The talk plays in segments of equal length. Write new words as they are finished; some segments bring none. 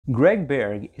Greg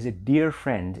Baerg is a dear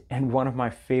friend and one of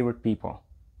my favorite people.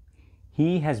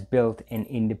 He has built an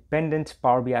independent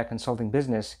Power BI consulting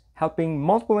business helping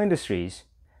multiple industries,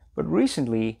 but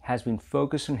recently has been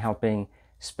focused on helping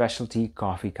specialty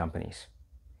coffee companies.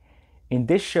 In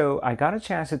this show, I got a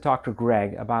chance to talk to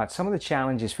Greg about some of the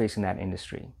challenges facing that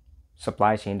industry: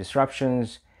 supply chain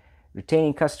disruptions,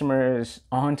 retaining customers,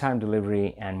 on time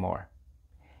delivery, and more,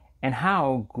 and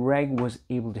how Greg was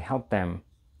able to help them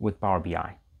with Power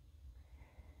BI.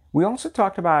 We also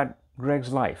talked about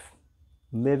Greg's life,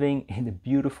 living in the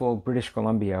beautiful British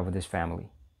Columbia with his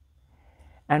family.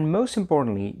 And most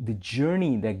importantly, the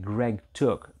journey that Greg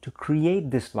took to create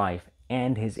this life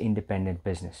and his independent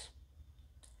business.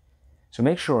 So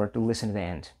make sure to listen to the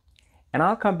end. And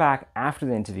I'll come back after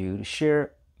the interview to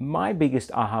share my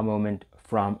biggest aha moment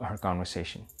from our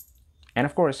conversation. And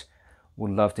of course,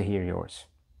 would love to hear yours.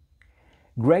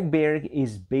 Greg Baerg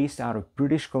is based out of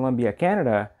British Columbia,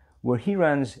 Canada, where he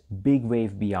runs Big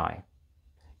Wave BI.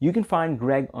 You can find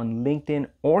Greg on LinkedIn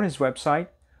or his website.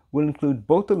 We'll include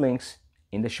both the links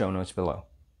in the show notes below.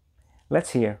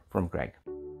 Let's hear from Greg.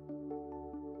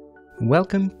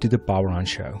 Welcome to the Power On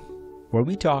Show, where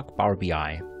we talk Power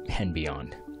BI and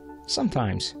beyond,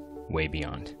 sometimes way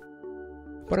beyond.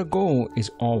 But our goal is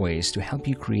always to help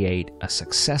you create a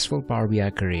successful Power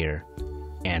BI career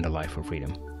and a life of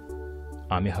freedom.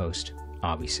 I'm your host,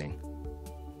 Avi Singh.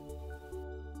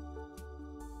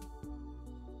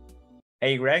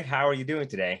 Hey Greg, how are you doing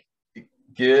today?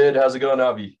 Good. How's it going,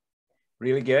 Avi?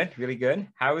 Really good, really good.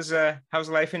 How's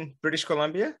life in British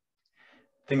Columbia?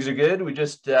 Things are good. We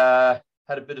just had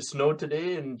a bit of snow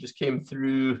today and just came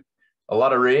through a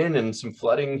lot of rain and some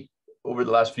flooding over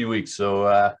the last few weeks. So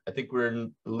I think we're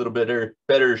in a little bit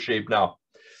better shape now.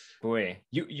 Boy,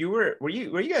 were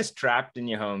you guys trapped in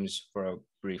your homes for a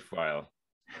brief while?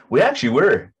 We actually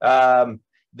were.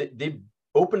 They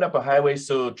opened up a highway,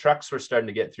 so trucks were starting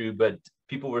to get through, but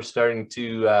people were starting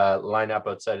to line up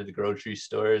outside of the grocery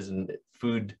stores and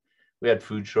food. We had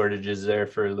food shortages there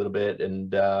for a little bit,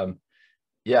 and we're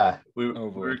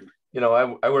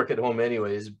I work at home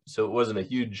anyways, so it wasn't a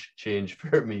huge change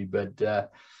for me. But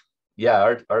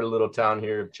our little town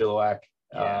here of Chilliwack,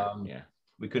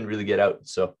 we couldn't really get out.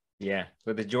 So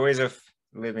but the joys of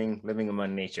living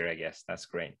among nature, I guess. That's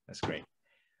great.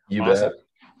 You Awesome. bet.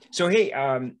 So hey,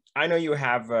 I know you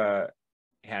have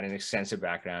had an extensive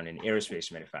background in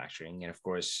aerospace manufacturing, and of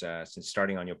course, since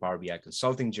starting on your Power BI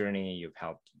consulting journey, you've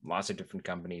helped lots of different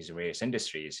companies in various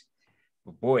industries.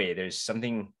 But boy, there's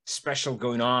something special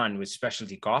going on with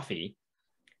specialty coffee.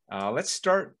 Let's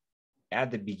start at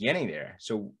the beginning there.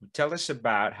 So tell us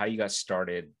about how you got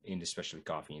started in the specialty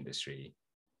coffee industry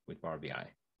with Power BI.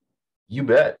 You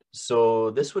bet.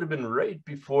 So this would have been right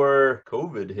before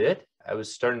COVID hit. I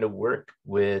was starting to work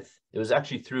with, it was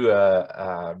actually through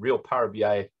a real Power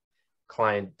BI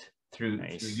client through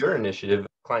your initiative,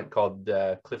 a client called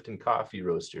Clifton Coffee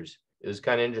Roasters. It was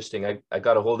kind of interesting. I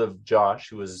got a hold of Josh,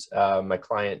 who was my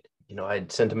client.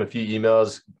 I'd sent him a few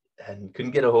emails and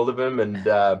couldn't get a hold of him. And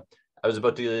I was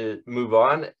about to move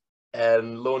on.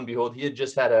 And lo and behold, he had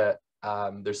just had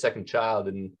their second child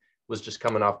and was just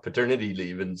coming off paternity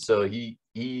leave. And so he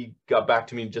got back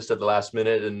to me just at the last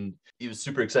minute, and he was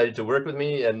super excited to work with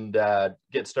me and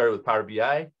get started with Power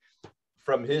BI.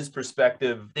 From his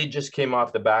perspective, they just came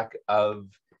off the back of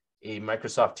a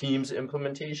Microsoft Teams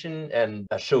implementation and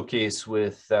a showcase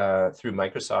with through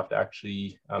Microsoft.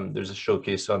 Actually, there's a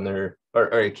showcase on their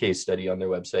or a case study on their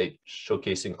website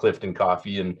showcasing Clifton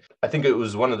Coffee. And I think it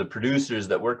was one of the producers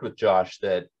that worked with Josh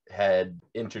that had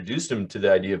introduced him to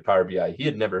the idea of Power BI. He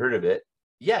had never heard of it.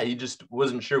 Yeah, he just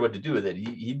wasn't sure what to do with it.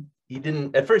 He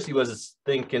didn't, at first he was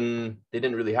thinking they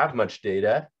didn't really have much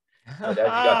data. But as he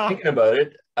got thinking about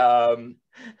it,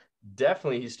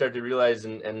 definitely he started to realize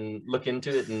and look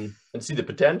into it and see the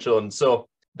potential. And so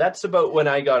that's about when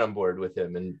I got on board with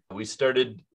him. And we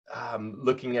started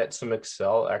looking at some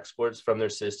Excel exports from their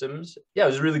systems. Yeah, it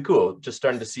was really cool. Just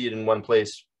starting to see it in one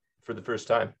place for the first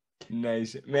time.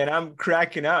 Nice, man. I'm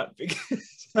cracking up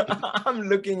because I'm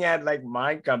looking at like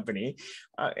my company.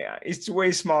 It's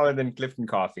way smaller than Clifton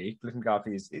Coffee. Clifton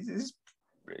Coffee is big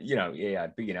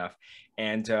enough,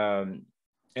 and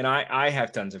I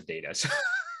have tons of data, so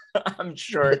I'm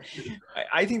sure.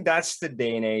 I think that's the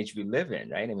day and age we live in,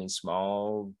 right? I mean,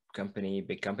 small company,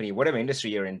 big company, whatever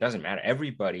industry you're in, doesn't matter.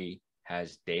 Everybody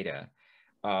has data.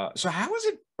 So how was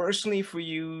it personally for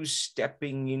you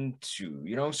stepping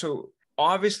into, so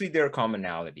obviously there are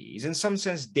commonalities. In some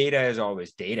sense, data is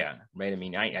always data, right? I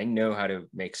mean, I know how to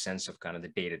make sense of kind of the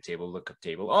data table, lookup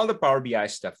table, all the Power BI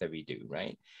stuff that we do,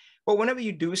 right? But whenever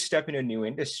you do step in a new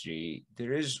industry,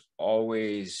 there is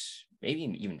always maybe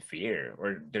even fear,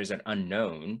 or there's an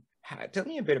unknown. Tell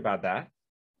me a bit about that.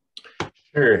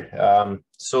 Sure.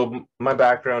 So my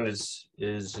background is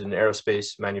in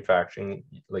aerospace manufacturing,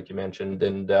 like you mentioned,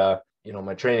 and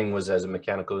my training was as a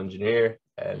mechanical engineer,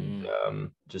 and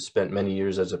just spent many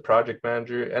years as a project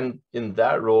manager. And in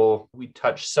that role, we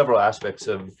touched several aspects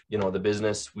of the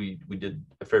business. We did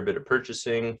a fair bit of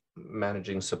purchasing,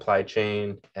 managing supply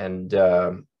chain, and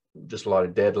just a lot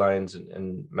of deadlines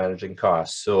and managing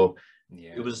costs. So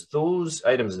Yeah. it was those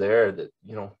items there that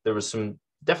there was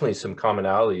definitely some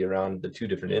commonality around the two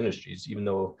different industries, even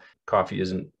though coffee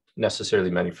isn't necessarily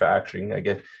manufacturing, I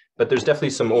guess, but there's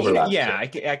definitely some overlap. Yeah, I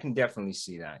can definitely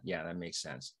see that. Yeah, that makes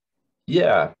sense.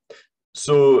 Yeah.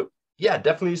 So yeah,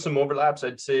 definitely some overlaps.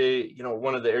 I'd say,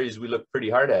 one of the areas we looked pretty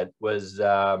hard at was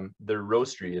their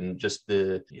roastery, and just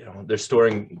they're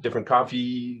storing different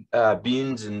coffee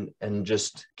beans, and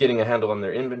just getting a handle on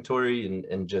their inventory,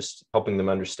 and just helping them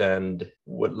understand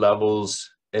what levels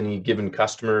any given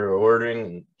customer are ordering,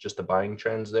 and just the buying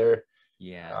trends there.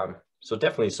 Yeah. So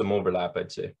definitely some overlap,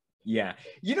 I'd say. Yeah.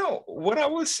 What I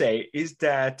will say is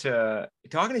that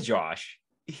talking to Josh,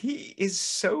 he is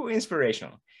so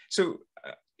inspirational. So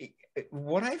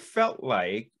what I felt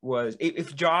like was,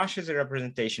 if Josh is a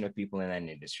representation of people in that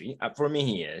industry, for me,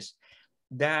 he is,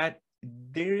 that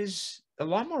there's a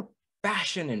lot more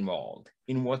passion involved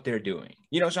in what they're doing.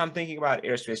 So I'm thinking about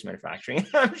aerospace manufacturing.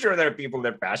 I'm sure there are people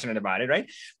that are passionate about it, right?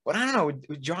 But I don't know,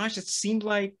 with Josh, it seemed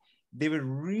like they were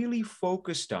really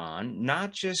focused on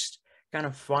not just kind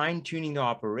of fine tuning the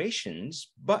operations,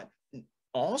 but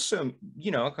also,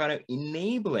 kind of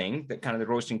enabling the kind of the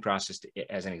roasting process,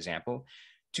 as an example,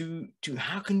 to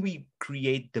how can we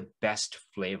create the best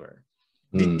flavor.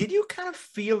 Did you kind of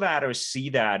feel that or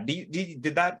see that?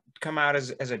 Did that come out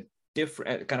as a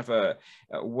different kind of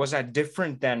was that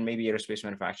different than maybe aerospace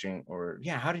manufacturing? Or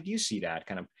how did you see that,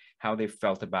 kind of how they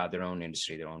felt about their own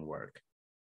industry, their own work?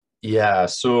 Yeah,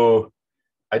 so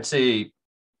I'd say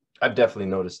I've definitely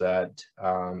noticed that.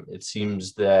 It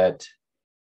seems that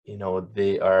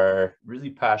they are really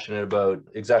passionate about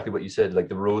exactly what you said, like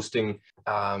the roasting,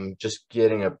 just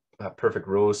getting a perfect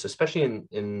roast, especially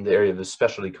in the area of the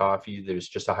specialty coffee. There's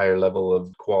just a higher level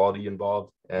of quality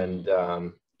involved, and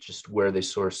just where they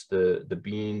source the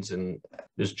beans, and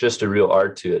there's just a real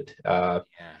art to it.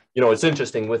 It's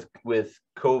interesting with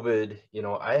COVID.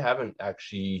 I haven't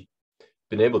actually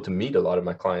been able to meet a lot of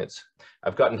my clients.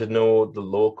 I've gotten to know the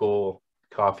local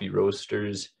coffee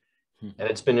roasters, and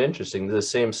it's been interesting. The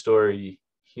same story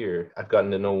here. I've gotten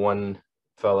to know one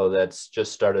fellow that's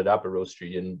just started up a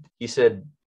roastery, and he said,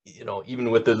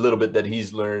 even with the little bit that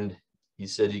he's learned, he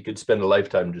said he could spend a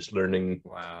lifetime just learning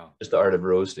just the art of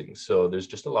roasting. So there's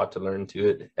just a lot to learn to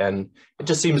it. And it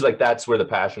just seems like that's where the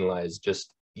passion lies.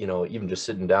 Just, even just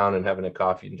sitting down and having a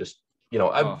coffee, and just,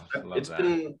 it's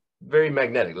been very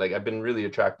magnetic. Like, I've been really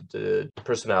attracted to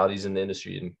personalities in the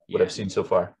industry and what I've seen so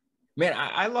far. Man,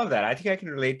 I love that. I think I can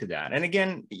relate to that. And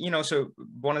again, so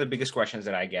one of the biggest questions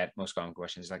that I get, most common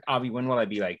questions, is like, Avi, when will I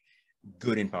be like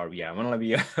good in Power BI? When will I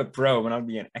be a pro? When I'll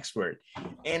be an expert?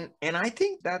 And I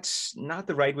think that's not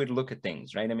the right way to look at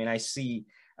things, right? I mean, I see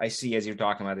as you're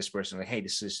talking about this person, like, hey,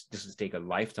 this is take a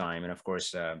lifetime. And of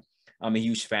course, I'm a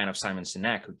huge fan of Simon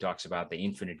Sinek, who talks about the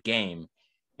infinite game.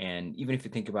 And even if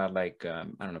you think about, like, I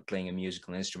don't know, playing a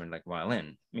musical instrument like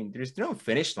violin, I mean, there's no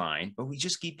finish line, but we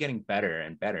just keep getting better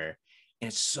and better. And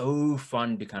it's so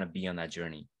fun to kind of be on that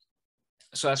journey.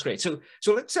 So that's great. So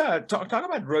let's talk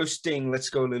about roasting. Let's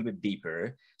go a little bit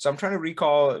deeper. So I'm trying to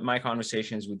recall my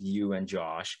conversations with you and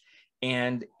Josh.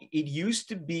 And it used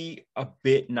to be a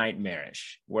bit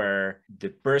nightmarish, where the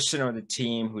person or the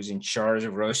team who's in charge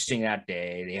of roasting that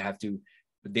day,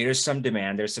 there's some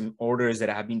demand, there's some orders that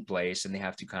have been placed, and they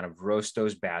have to kind of roast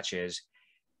those batches,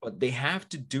 but they have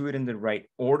to do it in the right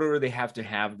order. They have to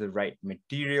have the right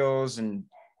materials. And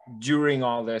during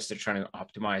all this, they're trying to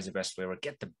optimize the best flavor,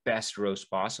 get the best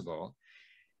roast possible.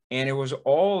 And it was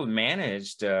all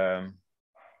managed,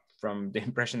 from the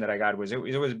impression that I got, was it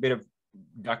was a bit of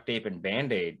duct tape and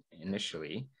Band-Aid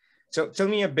initially. So tell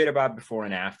me a bit about before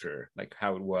and after, like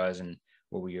how it was, and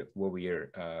what you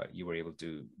were able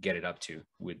to get it up to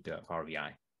with Power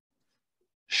BI.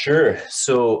 Sure.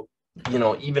 So,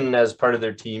 even as part of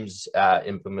their team's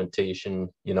implementation,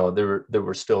 there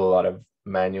were still a lot of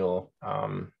manual,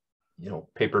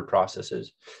 paper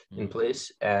processes in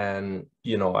place. And,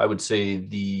 I would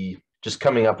say just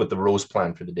coming up with the roast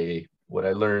plan for the day, what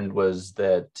I learned was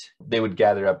that they would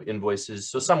gather up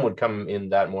invoices. So some would come in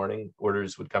that morning,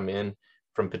 orders would come in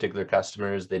from particular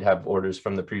customers. They'd have orders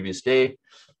from the previous day,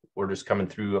 orders coming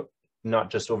through not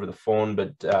just over the phone,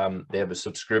 but they have a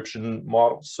subscription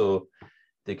model. So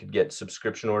they could get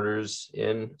subscription orders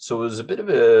in. So it was a bit of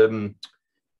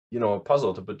a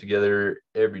puzzle to put together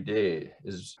every day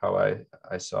is how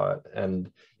I saw it.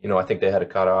 And, I think they had a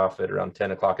cutoff at around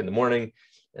 10 o'clock in the morning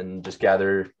and just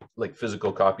gather like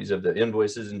physical copies of the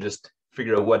invoices and just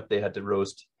figure out what they had to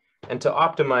roast. And to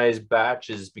optimize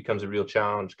batches becomes a real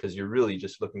challenge because you're really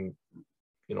just looking,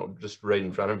 just right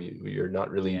in front of you. You're not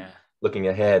really looking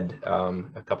ahead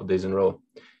a couple of days in a row.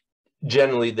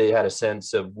 Generally, they had a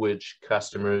sense of which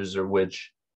customers or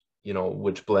which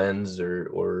blends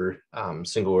or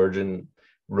single origin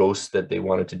roasts that they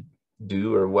wanted to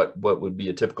do, or what would be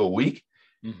a typical week.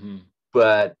 Mm-hmm.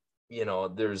 But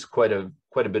there's quite a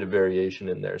bit of variation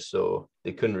in there, so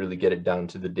they couldn't really get it down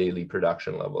to the daily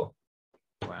production level.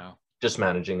 Wow. Just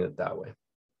managing it that way.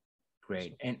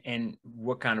 Great. And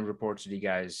what kind of reports did you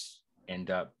guys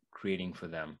end up creating for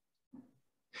them?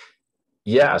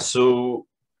 Yeah, so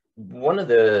one of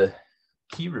the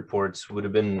key reports would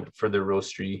have been for the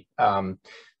roastery.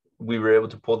 We were able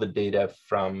to pull the data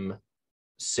from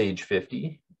Sage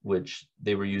 50, which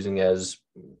they were using as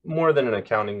more than an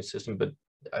accounting system, but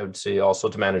I would say also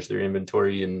to manage their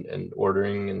inventory and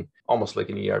ordering, and almost like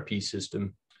an ERP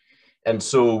system. And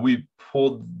so we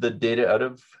pulled the data out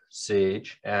of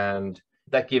Sage, and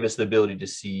that gave us the ability to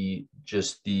see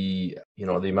just the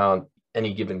amount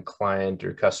any given client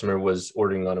or customer was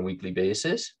ordering on a weekly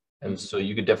basis. And so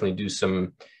you could definitely do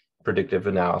some predictive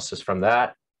analysis from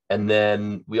that. And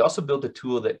then we also built a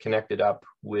tool that connected up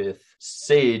with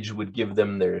Sage, would give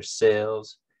them their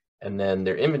sales, and then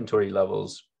their inventory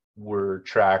levels were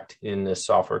tracked in a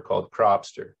software called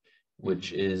Cropster,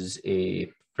 which is a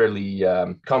fairly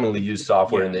commonly used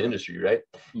software in the industry, right?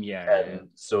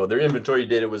 So their inventory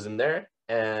data was in there,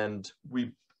 and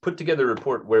we put together a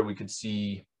report where we could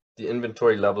see the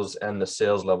inventory levels and the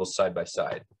sales levels side by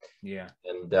side.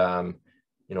 And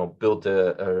built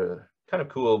a kind of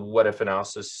cool what if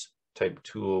analysis type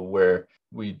tool where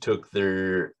we took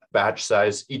their batch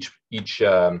size. Each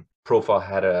profile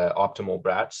had an optimal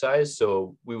batch size,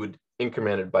 so we would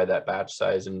increment it by that batch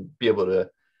size and be able to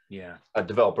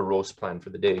develop a roast plan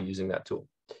for the day using that tool.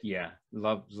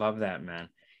 Love that, man.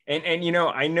 And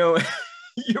I know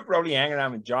you're probably hanging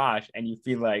around with Josh and you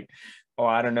feel like, oh,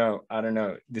 I don't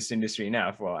know this industry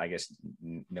enough. Well, I guess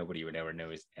nobody would ever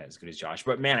know as good as Josh,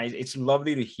 but man, it's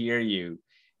lovely to hear you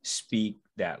speak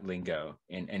that lingo,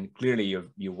 and clearly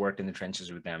you worked in the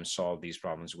trenches with them, solved these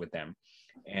problems with them,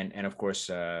 and of course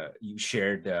you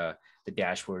shared the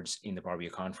dashboards in the Power BI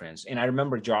conference. And I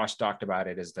remember Josh talked about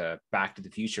it as the Back to the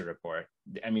Future report.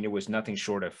 I mean, it was nothing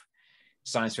short of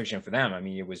science fiction for them. I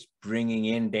mean, it was bringing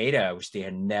in data which they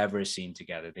had never seen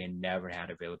together. They never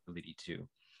had availability to.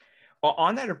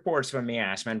 On that report, if I may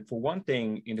ask, man, for one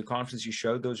thing, in the conference, you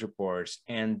showed those reports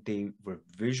and they were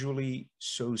visually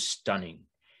so stunning.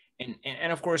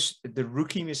 And of course, the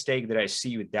rookie mistake that I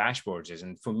see with dashboards is,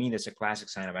 and for me, that's a classic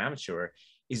sign of amateur,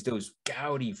 is those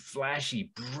gaudy,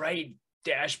 flashy, bright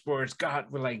dashboards,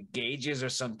 God, with like gauges or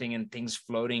something and things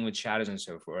floating with shadows and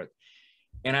so forth.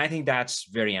 And I think that's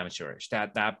very amateurish.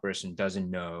 That person doesn't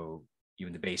know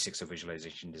even the basics of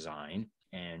visualization design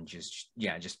and just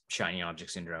shiny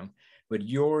object syndrome. But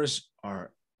yours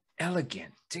are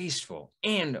elegant, tasteful,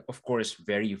 and of course,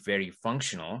 very, very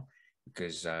functional,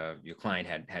 because your client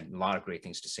had a lot of great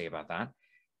things to say about that.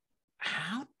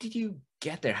 How did you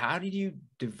get there? How did you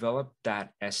develop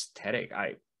that aesthetic?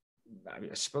 I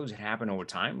suppose it happened over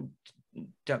time.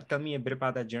 Tell me a bit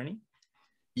about that journey.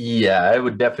 Yeah, I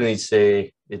would definitely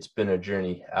say it's been a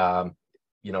journey.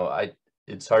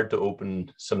 It's hard to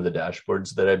open some of the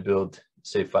dashboards that I built,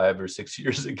 say 5 or 6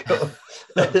 years ago.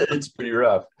 It's pretty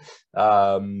rough.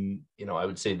 I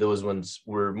would say those ones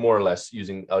were more or less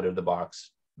using out of the box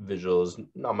visuals,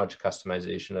 not much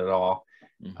customization at all.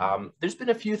 There's been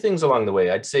a few things along the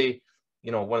way. I'd say,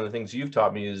 one of the things you've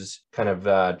taught me is kind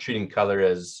of treating color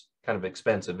as kind of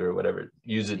expensive or whatever.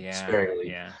 Use it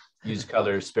sparingly. Use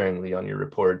color sparingly on your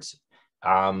reports.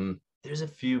 There's a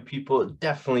few people,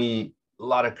 definitely a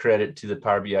lot of credit to the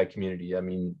Power BI community. I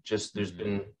mean, there's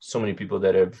been so many people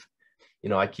that have,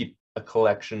 I keep a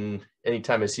collection.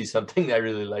 Anytime I see something I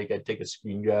really like, I take a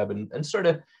screen grab and sort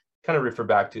of kind of refer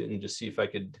back to it and just see if I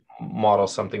could model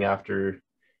something after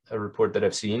a report that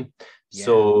I've seen.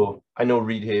 So I know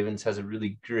Reed Havens has a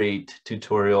really great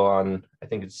tutorial on, I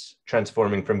think it's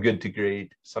transforming from good to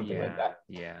great, something like that.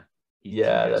 He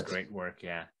does great work.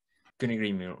 Couldn't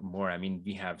agree more. I mean,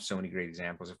 we have so many great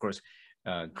examples. Of course,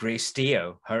 Grace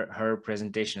Teo, her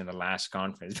presentation at the last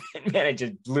conference, man, it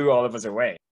just blew all of us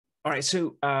away. All right,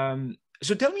 so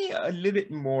tell me a little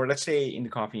bit more. Let's say in the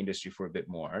coffee industry for a bit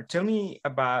more. Tell me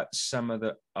about some of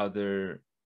the other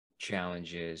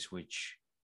challenges which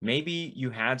maybe you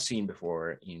had seen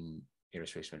before in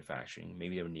aerospace manufacturing,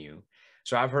 maybe they were new.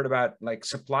 So I've heard about like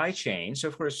supply chain. So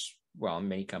of course, well,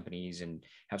 many companies and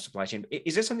have supply chain.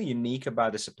 Is there something unique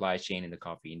about the supply chain in the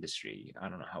coffee industry? I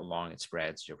don't know how long it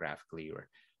spreads geographically or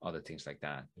other things like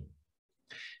that.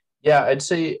 Yeah, I'd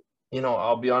say,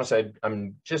 I'll be honest,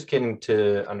 I'm just getting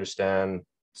to understand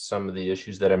some of the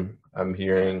issues that I'm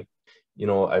hearing.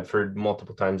 I've heard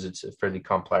multiple times it's a fairly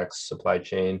complex supply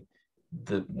chain.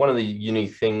 One of the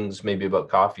unique things maybe about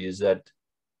coffee is that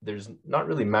there's not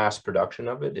really mass production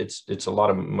of it. It's a lot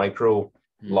of micro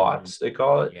lots, they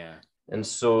call it. Yeah. And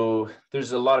so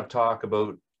there's a lot of talk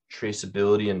about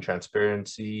traceability and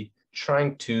transparency,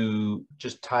 trying to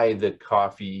just tie the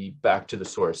coffee back to the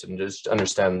source and just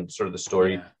understand sort of the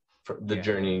story, the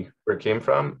journey where it came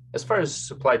from. As far as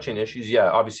supply chain issues, yeah,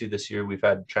 obviously this year we've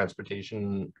had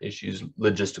transportation issues,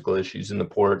 logistical issues in the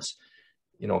ports.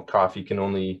 Coffee can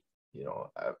only,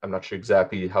 I'm not sure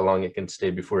exactly how long it can stay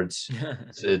before it's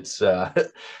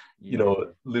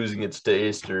losing its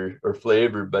taste or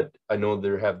flavor, but I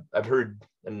know I've heard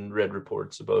and read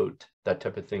reports about that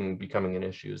type of thing becoming an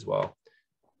issue as well.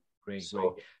 Great.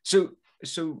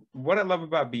 So what I love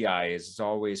about BI is it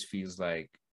always feels like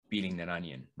peeling that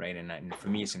onion, right? And for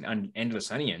me, it's an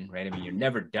endless onion, right? I mean, you're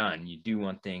never done. You do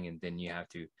one thing, and then you have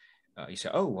to, you say,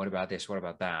 oh, what about this? What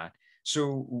about that?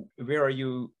 So where are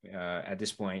you at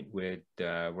this point with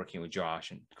working with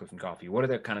Josh and Clifton Coffee? What are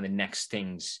the kind of the next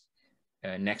things,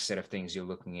 next set of things you're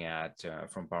looking at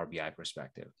from Power BI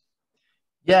perspective?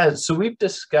 Yeah, so we've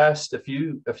discussed a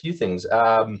few things.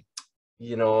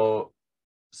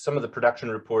 Some of the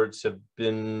production reports have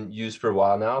been used for a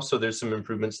while now, so there's some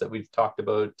improvements that we've talked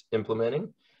about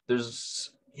implementing. There's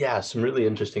some really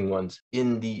interesting ones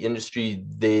in the industry.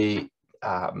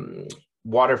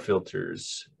 Water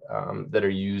filters that are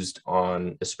used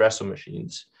on espresso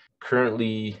machines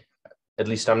currently, at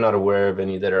least I'm not aware of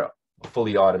any that are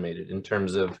fully automated in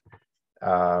terms of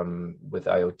with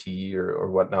IoT or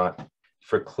whatnot.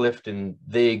 For Clifton,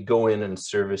 they go in and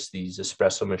service these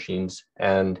espresso machines,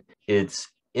 and it's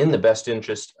in the best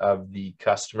interest of the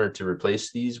customer to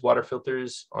replace these water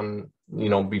filters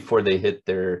before they hit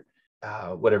their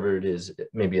whatever it is,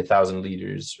 maybe 1,000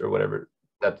 liters or whatever.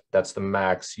 That's the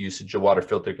max usage a water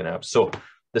filter can have. So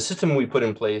the system we put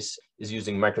in place is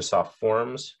using Microsoft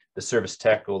Forms. The service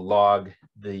tech will log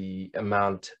the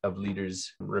amount of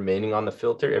liters remaining on the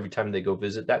filter every time they go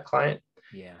visit that client.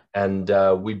 Yeah. And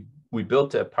we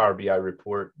built a Power BI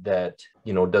report that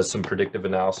does some predictive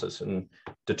analysis and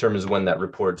determines when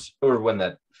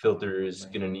that filter is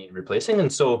going to need replacing.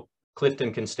 And so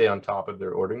Clifton can stay on top of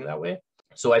their ordering that way.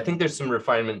 So I think there's some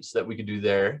refinements that we could do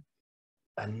there.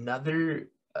 Another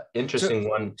interesting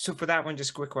one. So for that one,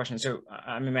 just a quick question. So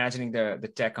I'm imagining the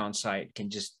tech on site can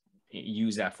just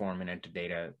use that form and enter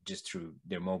data just through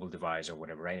their mobile device or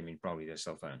whatever, right? I mean, probably their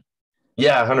cell phone.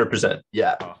 Yeah, 100%.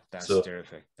 Yeah. Oh, that's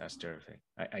terrific. That's terrific.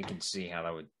 I can see how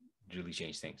that would really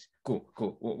change things. Cool.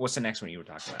 What's the next one you were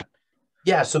talking about?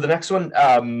 Yeah, so the next one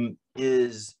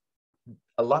is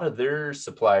a lot of their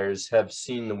suppliers have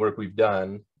seen the work we've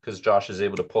done because Josh is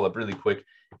able to pull up really quick.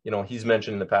 He's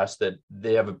mentioned in the past that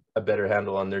they have a better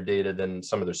handle on their data than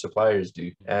some of their suppliers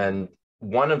do. And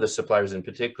one of the suppliers in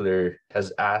particular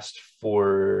has asked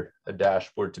for a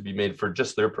dashboard to be made for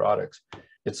just their products.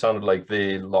 It sounded like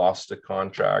they lost a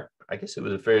contract. I guess it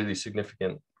was a fairly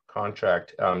significant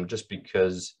contract just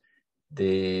because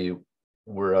they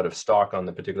were out of stock on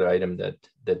the particular item that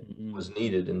was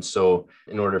needed. And so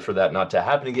in order for that not to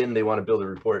happen again, they want to build a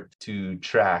report to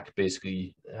track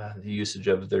basically the usage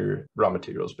of their raw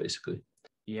materials, basically.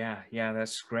 Yeah,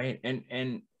 that's great.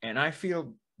 And I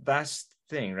feel that's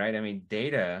the thing, right? I mean,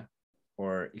 data,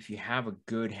 or if you have a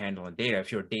good handle on data,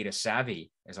 if you're data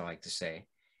savvy, as I like to say,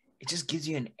 it just gives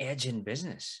you an edge in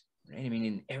business, right? I mean,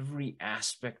 in every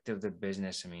aspect of the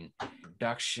business, I mean,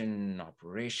 production,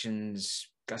 operations,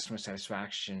 customer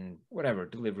satisfaction, whatever,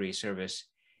 delivery, service,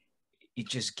 it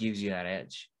just gives you that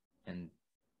edge. And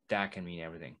that can mean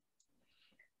everything.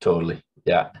 Totally.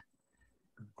 Yeah.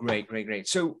 Great.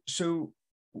 So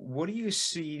what do you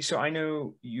see? So I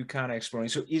know you kind of exploring.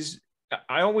 So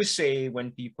I always say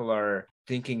when people are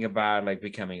thinking about like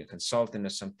becoming a consultant or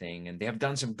something, and they have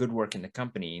done some good work in the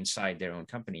company, inside their own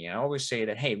company, I always say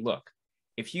that, hey, look,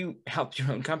 if you help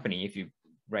your own company, if you,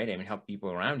 right, I mean, help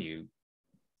people around you,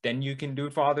 then you can do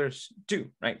it for others too,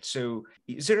 right? So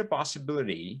is there a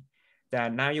possibility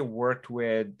that now you worked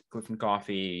with Clifton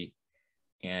Coffee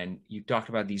and you talked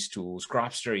about these tools,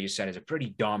 Cropster, you said, is a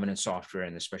pretty dominant software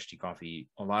in the specialty coffee,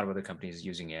 a lot of other companies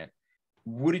using it.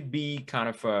 Would it be kind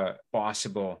of a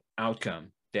possible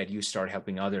outcome that you start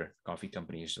helping other coffee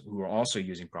companies who are also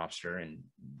using Cropster and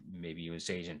maybe even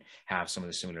Sage and have some of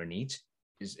the similar needs?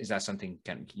 Is that something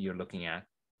you're looking at?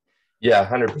 Yeah,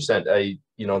 100%.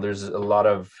 There's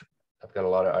I've got a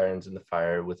lot of irons in the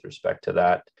fire with respect to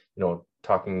that.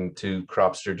 Talking to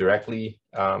Cropster directly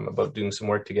about doing some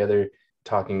work together,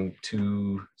 talking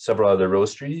to several other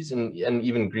roasteries and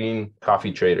even green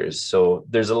coffee traders. So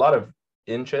there's a lot of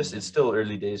interest. It's still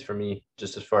early days for me,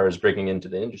 just as far as breaking into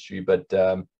the industry, but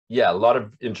yeah, a lot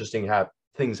of interesting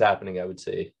things happening, I would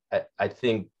say. I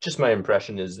think just my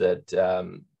impression is that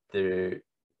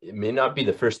it may not be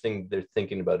the first thing they're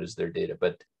thinking about is their data,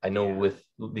 but I know with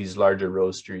these larger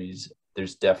roasteries,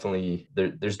 there's definitely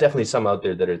some out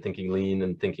there that are thinking lean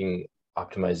and thinking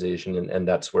optimization, and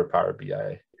that's where Power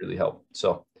BI really help.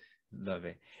 So love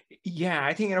it. Yeah,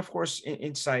 I think, and of course,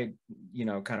 inside,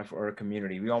 kind of our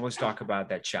community, we always talk about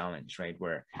that challenge, right?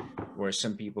 Where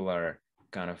some people are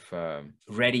kind of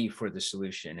ready for the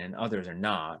solution and others are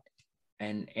not.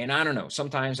 And I don't know,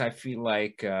 sometimes I feel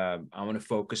like I want to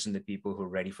focus on the people who are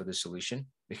ready for the solution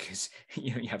because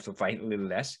you have to fight a little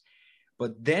less.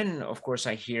 But then, of course,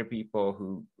 I hear people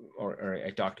who, or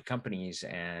I talk to companies,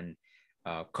 and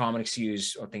common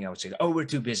excuse or thing I would say, oh, we're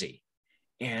too busy.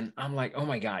 And I'm like, oh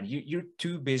my God, you're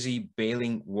too busy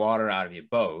bailing water out of your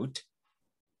boat,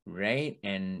 right?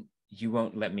 And you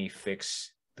won't let me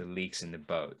fix the leaks in the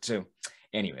boat. So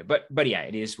anyway, but yeah,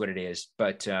 it is what it is.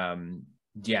 But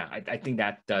yeah, I think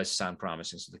that does sound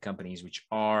promising. So the companies which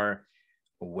are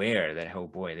aware that, oh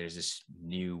boy, there's this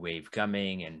new wave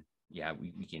coming, and yeah,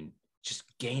 we can just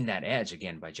gain that edge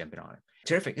again by jumping on it.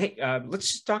 Terrific. Hey,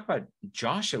 let's talk about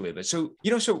Josh a little bit. So,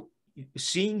 so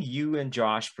seeing you and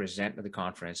Josh present at the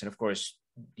conference, and of course,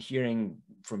 hearing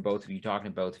from both of you, talking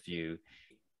to both of you,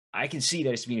 I can see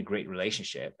that it's been a great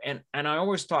relationship. And I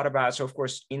always thought about, so of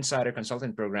course, Insider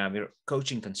Consultant Program, you're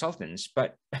coaching consultants,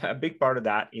 but a big part of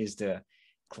that is the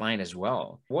client as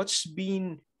well. What's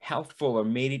been helpful or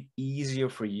made it easier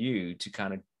for you to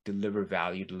kind of deliver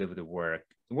value, deliver the work?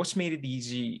 What's made it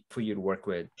easy for you to work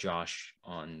with Josh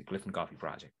on Clifton Coffee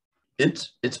Project?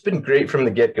 It's been great from the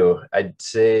get-go. I'd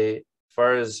say, as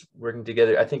far as working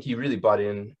together, I think he really bought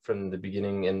in from the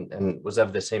beginning and was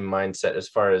of the same mindset as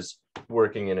far as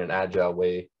working in an agile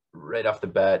way. Right off the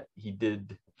bat, he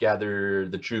did gather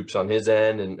the troops on his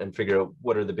end and figure out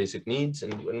what are the basic needs.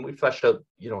 And when we fleshed out,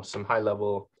 some high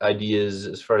level ideas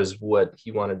as far as what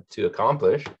he wanted to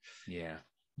accomplish. Yeah.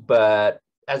 But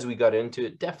as we got into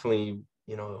it, definitely,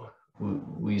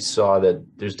 we saw that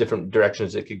there's different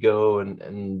directions it could go.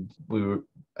 And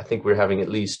I think we're having at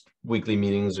least weekly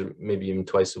meetings or maybe even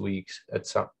twice a week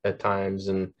at times.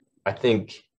 And I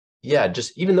think, yeah,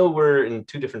 just even though we're in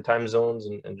two different time zones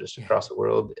and just across the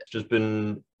world, it's just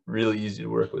been really easy to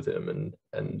work with him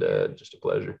and just a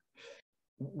pleasure.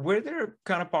 Were there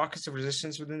kind of pockets of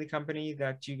resistance within the company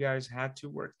that you guys had to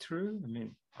work through? I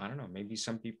mean, I don't know, maybe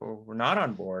some people were not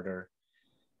on board or.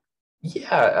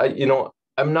 Yeah,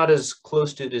 I'm not as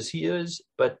close to it as he is,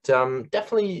 but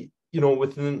definitely,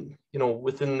 within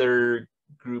their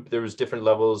group, there was different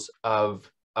levels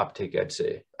of uptake, I'd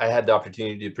say. I had the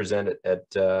opportunity to present it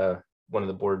at one of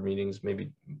the board meetings,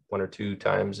 maybe one or two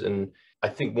times. And I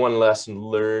think one lesson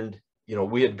learned,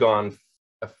 we had gone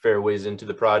a fair ways into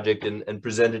the project and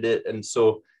presented it. And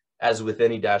so as with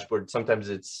any dashboard, sometimes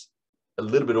it's a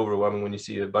little bit overwhelming when you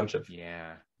see a bunch of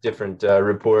different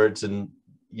reports and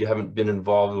you haven't been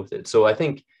involved with it. So I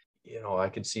think, I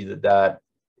could see that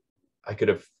I could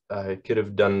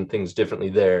have done things differently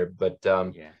there. But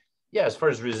yeah, as far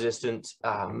as resistance,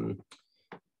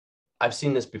 I've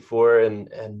seen this before,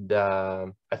 and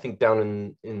I think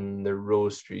down in the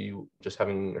roastery, just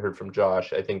having heard from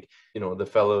Josh, I think, the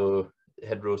fellow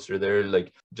head roaster there,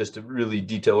 like just a really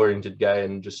detail-oriented guy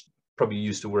and just probably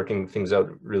used to working things out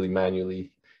really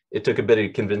manually. It took a bit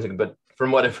of convincing, but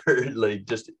from what I've heard, like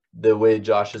just the way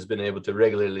Josh has been able to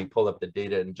regularly pull up the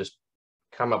data and just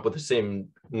come up with the same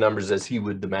numbers as he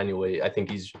would the manual way, I think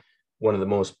he's one of the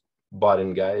most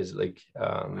bought-in guys, like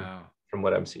Wow. From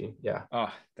what I'm seeing. Yeah.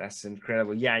 Oh, that's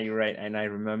incredible. Yeah, you're right. And I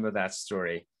remember that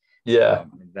story. Yeah.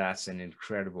 That's an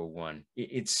incredible one.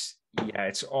 It's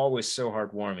always so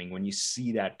heartwarming when you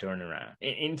see that turnaround.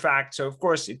 In fact, so of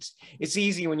course it's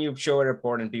easy when you show a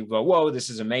report and people go, whoa, this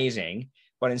is amazing.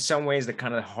 But in some ways, the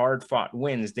kind of hard fought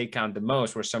wins, they count the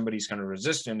most, where somebody's kind of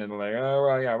resistant and like, oh,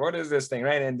 well, yeah, what is this thing,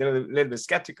 right? And they're a little bit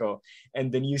skeptical.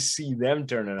 And then you see them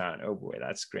turn around. Oh boy,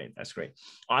 that's great. That's great.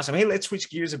 Awesome. Hey, let's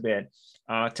switch gears a bit.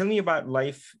 Tell me about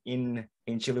life in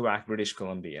Chilliwack, British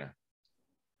Columbia.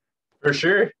 For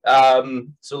sure.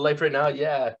 So life right now,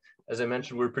 yeah, as I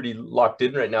mentioned, we're pretty locked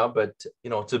in right now, but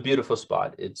it's a beautiful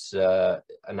spot. It's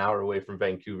an hour away from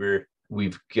Vancouver.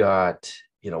 We've got,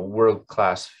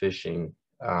 world-class fishing.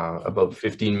 about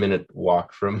 15-minute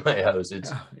walk from my house.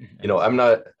 It's, Oh, you know,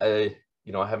 nice.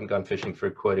 I haven't gone fishing for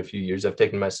quite a few years. I've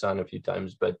taken my son a few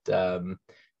times, but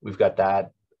we've got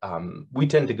that. We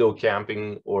tend to go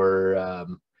camping, or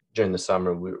during the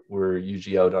summer, we're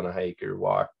usually out on a hike or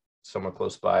walk somewhere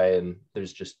close by, and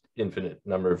there's just infinite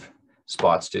number of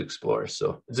spots to explore.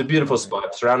 So it's a beautiful Love it.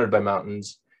 spot, surrounded by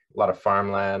mountains, a lot of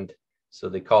farmland. So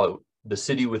they call it the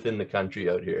city within the country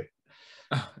out here.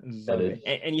 Oh, And love it.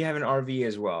 And you have an RV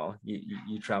as well.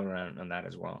 You travel around on that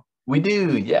as well. we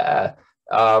do, yeah.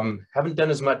 Haven't done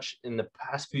as much in the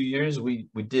past few years. We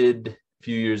did a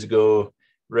few years ago,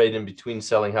 right in between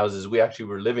selling houses. We actually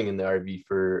were living in the RV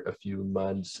for a few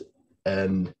months,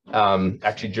 and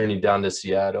actually Okay. journeyed down to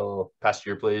Seattle, past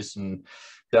your place, and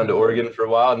down to Oregon for a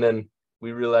while. And then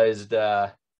we realized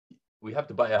we have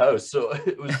to buy a house, so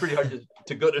it was pretty hard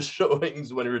to go to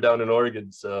showings when we were down in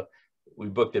Oregon. So we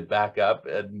booked it back up,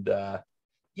 and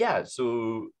yeah,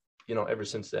 so ever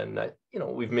since then,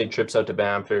 we've made trips out to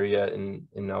Banff area in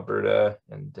Alberta,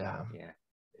 and Yeah,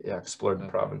 yeah, explored the love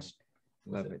it. province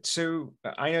with Love it. it. So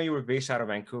I know you were based out of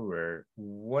Vancouver.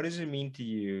 What does it mean to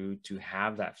you to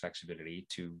have that flexibility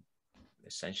to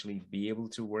essentially be able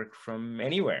to work from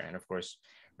anywhere? And of course,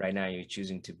 right now you're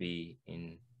choosing to be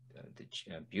in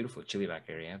the beautiful Chilliwack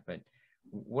area. But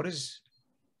what is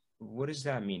what does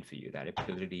that mean for you? That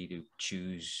ability to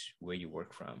choose where you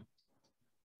work from?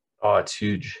 Oh, it's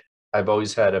huge. I've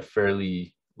always had a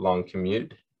fairly long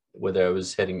commute, whether I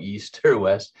was heading east or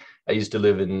west. I used to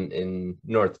live in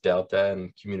North Delta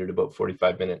and commuted about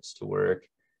 45 minutes to work.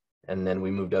 And then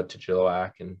we moved out to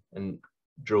Chilliwack and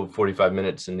drove 45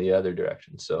 minutes in the other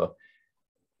direction. So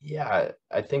yeah,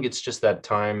 I think it's just that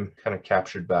time kind of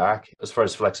captured back. As far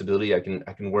as flexibility, I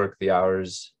can work the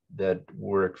hours that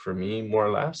work for me more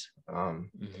or less. Hmm.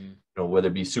 Whether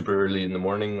it be super early in the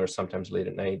morning or sometimes late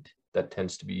at night, that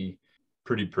tends to be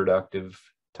pretty productive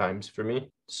times for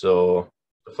me. So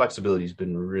the flexibility has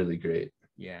been really great.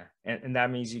 Yeah, and that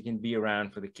means you can be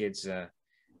around for the kids. I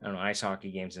don't know, ice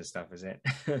hockey games and stuff, is it?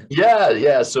 Yeah,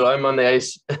 yeah. So I'm on the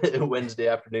ice Wednesday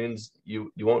afternoons.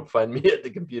 You won't find me at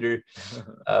the computer.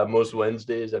 Most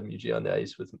Wednesdays, I'm usually on the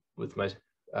ice with my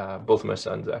both of my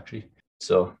sons actually.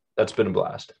 So that's been a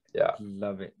blast. Yeah.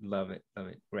 Love it, love it, love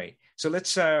it. Great. So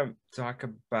let's talk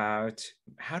about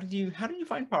how did you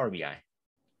find Power BI?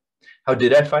 How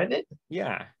did I find it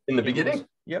Yeah, in the yeah. What was beginning?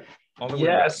 Yep, all the way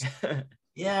back. Yes.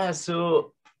 Yeah.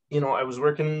 So I was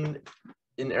working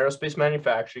in aerospace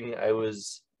manufacturing. I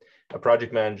was a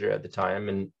project manager at the time,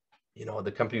 and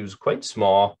the company was quite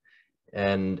small.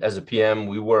 And as a PM,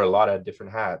 we wore a lot of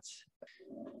different hats,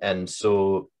 and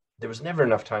so there was never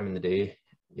enough time in the day.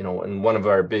 And one of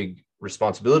our big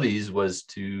responsibilities was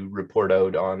to report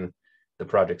out on the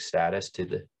project status to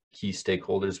the key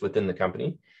stakeholders within the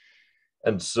company.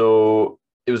 And so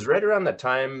it was right around that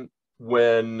time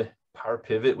when Power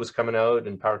Pivot was coming out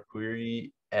and Power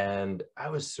Query, and I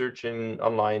was searching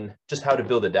online just how to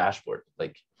build a dashboard.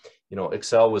 Like,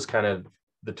 Excel was kind of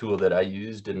the tool that I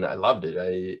used, and I loved it.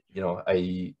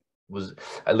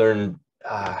 I learned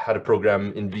how to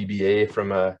program in VBA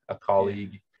from a Yeah,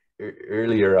 colleague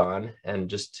earlier on, and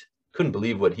just couldn't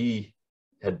believe what he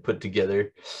had put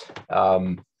together.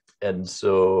 Um, and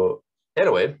so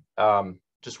anyway,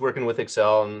 just working with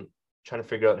Excel and trying to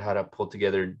figure out how to pull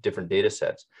together different data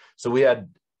sets. So we had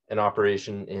an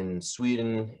operation in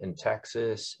Sweden, in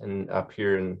Texas, and up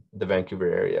here in the Vancouver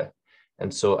area.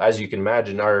 And so as you can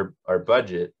imagine, our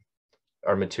budget,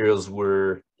 our materials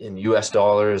were in US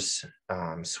dollars,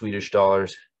 Swedish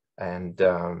dollars, and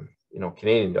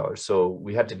Canadian dollars. So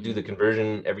we had to do the hmm,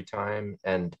 conversion every time,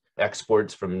 and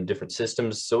exports from different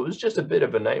systems. So it was just a bit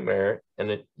of a nightmare.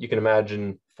 And you can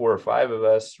imagine 4 or 5 of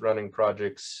us running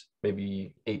projects,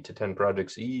 maybe 8 to 10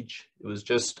 projects each. It was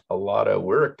just a lot of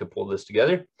work to pull this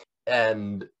together.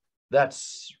 And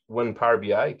that's when Power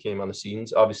BI came on the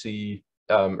scenes. Obviously,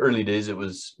 early days, it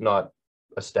was not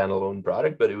a standalone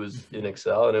product, but it was in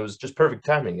Excel, and it was just perfect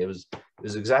timing. It was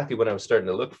exactly when I was starting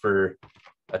to look for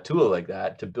a tool like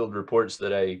that to build reports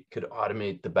that I could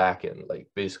automate the back end, like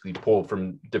basically pull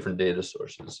from different data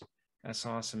sources. that's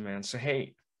awesome, man. So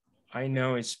hey, I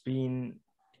know it's been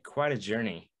quite a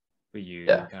journey for you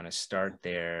to Yeah. kind of start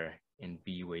there and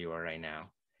be where you are right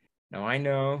now. Now I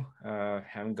know,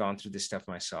 having gone through this stuff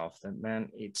myself, that man,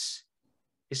 it's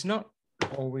not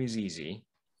always easy.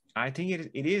 I think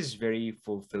it is very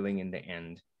fulfilling in the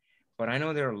end, but I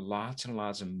know there are lots and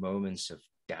lots of moments of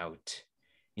doubt,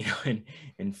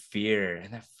 and fear,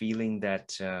 and that feeling that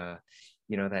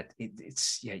that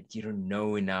it's yeah, you don't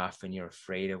know enough and you're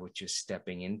afraid of what you're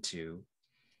stepping into.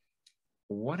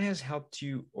 What has helped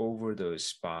you over those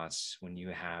spots when you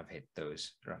have hit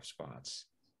those rough spots?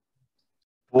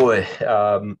 Boy,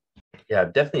 yeah,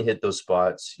 I've definitely hit those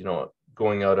spots,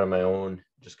 going out on my own,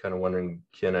 just kind of wondering,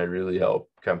 can I really help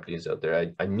companies out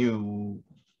there? I knew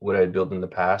what I had built in the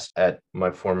past at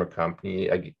my former company.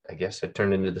 I guess I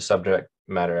turned into the subject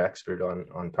matter expert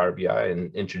on Power BI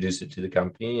and introduced it to the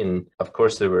company. And of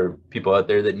course, there were people out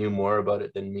there that knew more about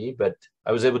it than me, but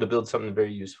I was able to build something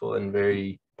very useful and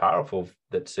very powerful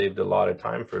that saved a lot of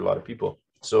time for a lot of people.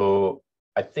 So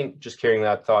I think just carrying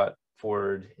that thought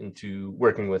forward into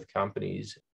working with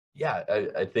companies, yeah,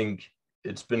 I think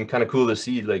it's been kind of cool to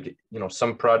see, like,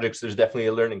 some projects there's definitely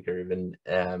a learning curve, and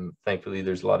thankfully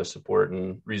there's a lot of support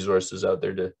and resources out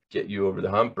there to get you over the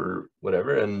hump or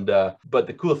whatever. And but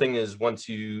the cool thing is, once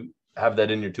you have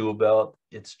that in your tool belt,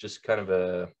 it's just kind of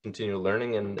a continual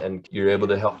learning, and you're able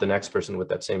to help the next person with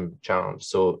that same challenge.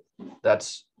 So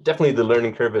that's definitely, the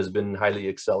learning curve has been highly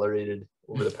accelerated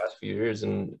over the past few years.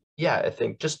 And yeah, I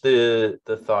think just the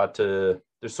thought to,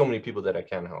 there's so many people that I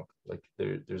can help. Like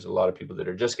there's a lot of people that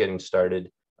are just getting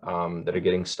started, that are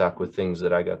getting stuck with things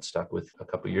that I got stuck with a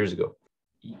couple of years ago.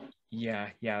 Yeah,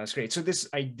 that's great. So this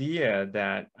idea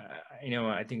that,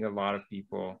 I think a lot of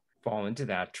people fall into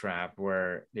that trap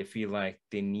where they feel like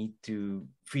they need to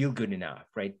feel good enough,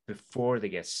 right, before they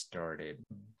get started.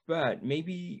 But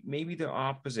maybe the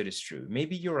opposite is true.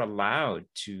 Maybe you're allowed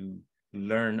to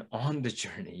learn on the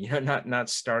journey, not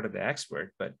start at the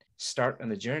expert, but start on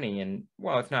the journey. And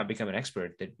well, if not become an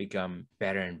expert, that become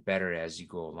better and better as you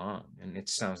go along. And it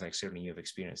sounds like certainly you've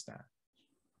experienced that.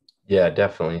 Yeah,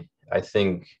 definitely. I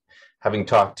think, having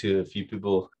talked to a few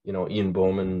people, Ian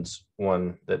Bowman's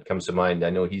one that comes to mind.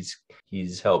 I know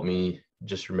he's helped me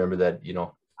just remember that,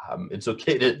 it's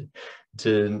okay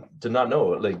to not know.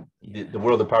 Like, the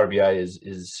world of Power BI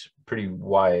is pretty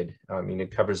wide. I mean,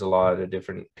 it covers a lot of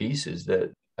different pieces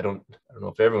that I don't know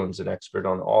if everyone's an expert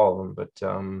on all of them,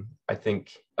 but I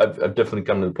think I've definitely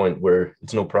come to the point where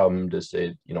it's no problem to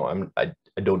say, I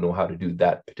don't know how to do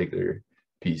that particular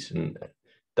piece, and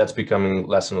that's becoming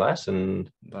less and less. And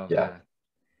Love yeah. that.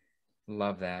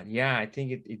 Love that. Yeah, I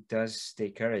think it does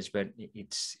take courage, but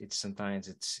it's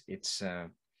sometimes it's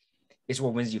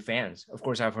what wins you fans. Of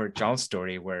course, I've heard John's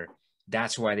story where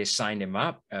that's why they signed him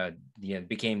up,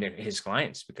 became his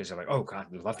clients, because they're like, oh God,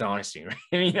 we love the honesty,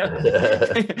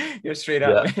 right? You're straight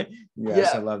up. Yeah.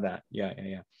 Yes, I Yeah. love that.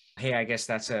 Yeah. Hey, I guess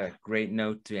that's a great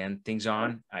note to end things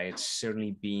on. It's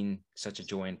certainly been such a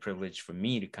joy and privilege for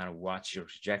me to kind of watch your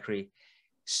trajectory,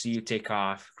 see you take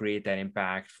off, create that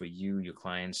impact for you, your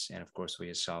clients, and of course for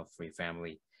yourself, for your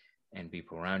family, and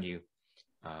people around you.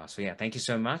 So yeah, thank you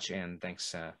so much, and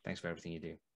thanks for everything you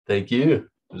do. Thank you.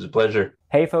 It was a pleasure.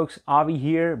 Hey folks, Avi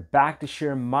here, back to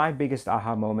share my biggest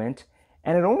aha moment,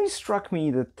 and it only struck me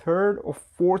the third or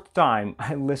fourth time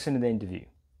I listened to the interview.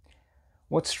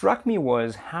 What struck me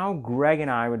was how Greg and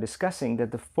I were discussing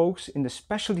that the folks in the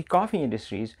specialty coffee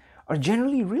industries are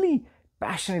generally really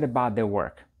passionate about their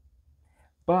work.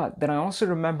 But then I also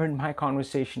remembered my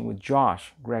conversation with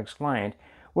Josh, Greg's client,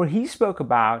 where he spoke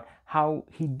about how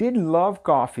he did love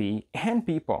coffee and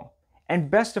people, and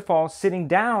best of all, sitting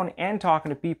down and talking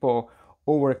to people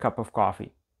over a cup of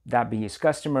coffee, that be his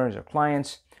customers or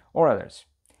clients or others.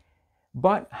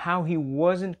 But how he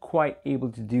wasn't quite able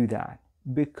to do that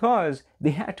because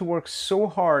they had to work so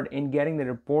hard in getting the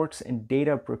reports and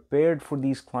data prepared for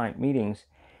these client meetings,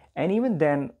 and even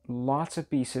then, lots of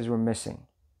pieces were missing.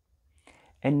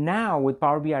 And now with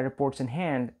Power BI reports in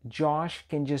hand, Josh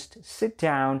can just sit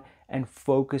down and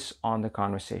focus on the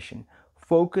conversation,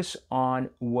 focus on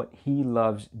what he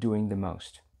loves doing the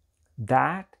most.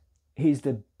 That is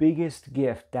the biggest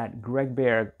gift that Greg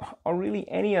Baerg, or really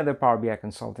any other Power BI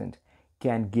consultant,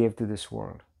 can give to this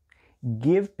world.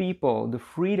 Give people the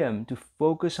freedom to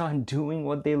focus on doing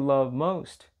what they love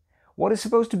most, what is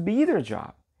supposed to be their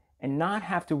job, and not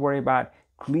have to worry about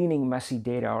cleaning messy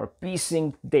data or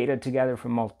piecing data together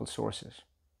from multiple sources.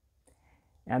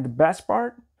 And the best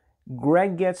part,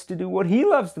 Greg gets to do what he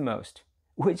loves the most,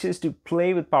 which is to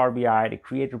play with Power BI to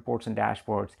create reports and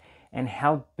dashboards and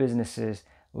help businesses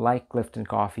like Clifton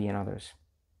Coffee and others.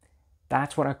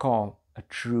 That's what I call a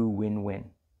true win-win.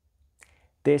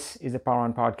 This is the Power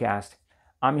On Podcast.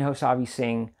 I'm your host, Avi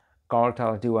Singh. Carl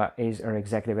Taladua is our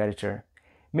executive editor.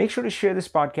 Make sure to share this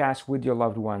podcast with your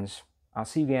loved ones. I'll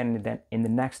see you again in the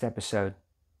next episode.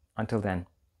 Until then,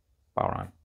 Power On.